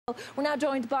We're now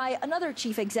joined by another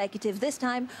chief executive, this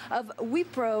time of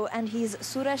Wipro, and he's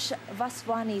Suresh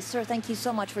Vaswani. Sir, thank you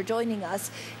so much for joining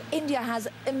us. India has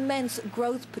immense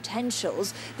growth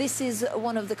potentials. This is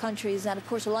one of the countries that, of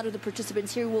course, a lot of the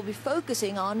participants here will be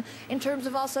focusing on in terms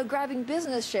of also grabbing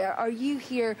business share. Are you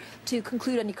here to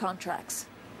conclude any contracts?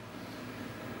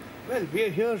 Well, we are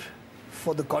here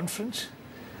for the conference.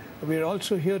 We are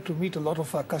also here to meet a lot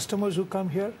of our customers who come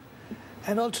here,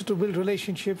 and also to build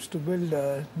relationships, to build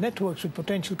networks with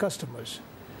potential customers.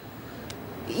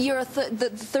 You're the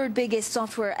third biggest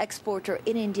software exporter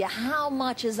in India. How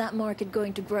much is that market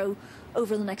going to grow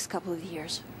over the next couple of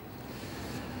years?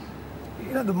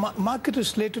 You know, the market is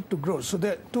slated to grow. So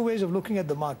there are two ways of looking at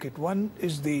the market. One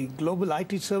is the global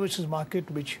IT services market,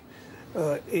 which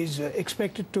is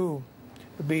expected to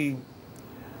be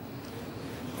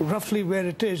roughly where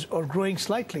it is or growing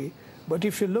slightly. But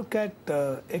if you look at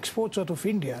exports out of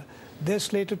India, they're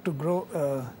slated to grow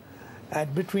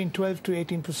at between 12 to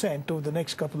 18% over the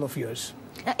next couple of years.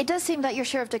 It does seem that your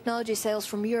share of technology sales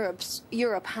from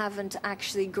Europe haven't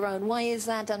actually grown. Why is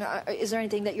that? And is there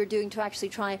anything that you're doing to actually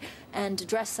try and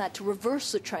address that, to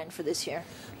reverse the trend for this year?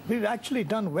 We've actually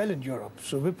done well in Europe.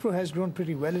 So Wipro has grown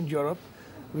pretty well in Europe.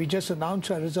 We just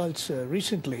announced our results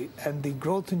recently, and the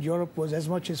growth in Europe was as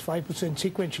much as 5%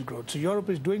 sequential growth. So Europe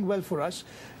is doing well for us.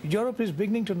 Europe is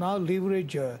beginning to now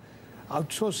leverage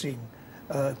outsourcing,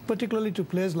 particularly to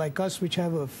players like us, which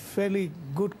have a fairly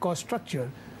good cost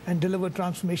structure and deliver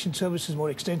transformation services more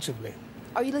extensively.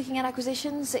 Are you looking at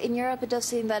acquisitions in Europe? It does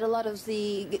seem that a lot of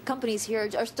the companies here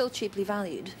are still cheaply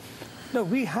valued. No,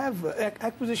 we have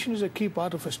acquisition is a key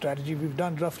part of our strategy. We've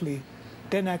done roughly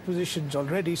 10 acquisitions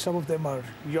already. Some of them are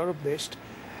Europe-based.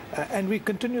 And we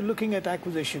continue looking at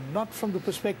acquisition, not from the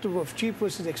perspective of cheap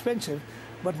versus expensive,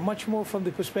 but much more from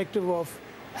the perspective of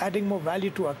adding more value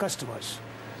to our customers.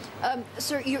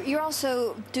 Sir, you're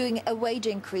also doing a wage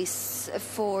increase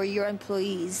for your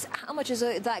employees. How much is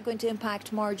that going to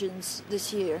impact margins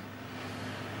this year?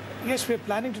 Yes, we're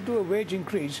planning to do a wage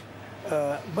increase,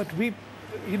 but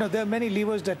there are many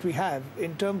levers that we have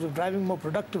in terms of driving more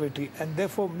productivity and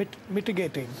therefore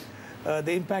mitigating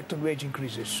the impact on wage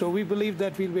increases. So we believe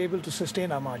that we'll be able to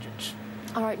sustain our margins.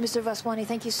 All right, Mr. Vaswani,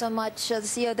 thank you so much, the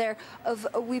CEO there of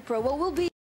Wipro. Well, we'll be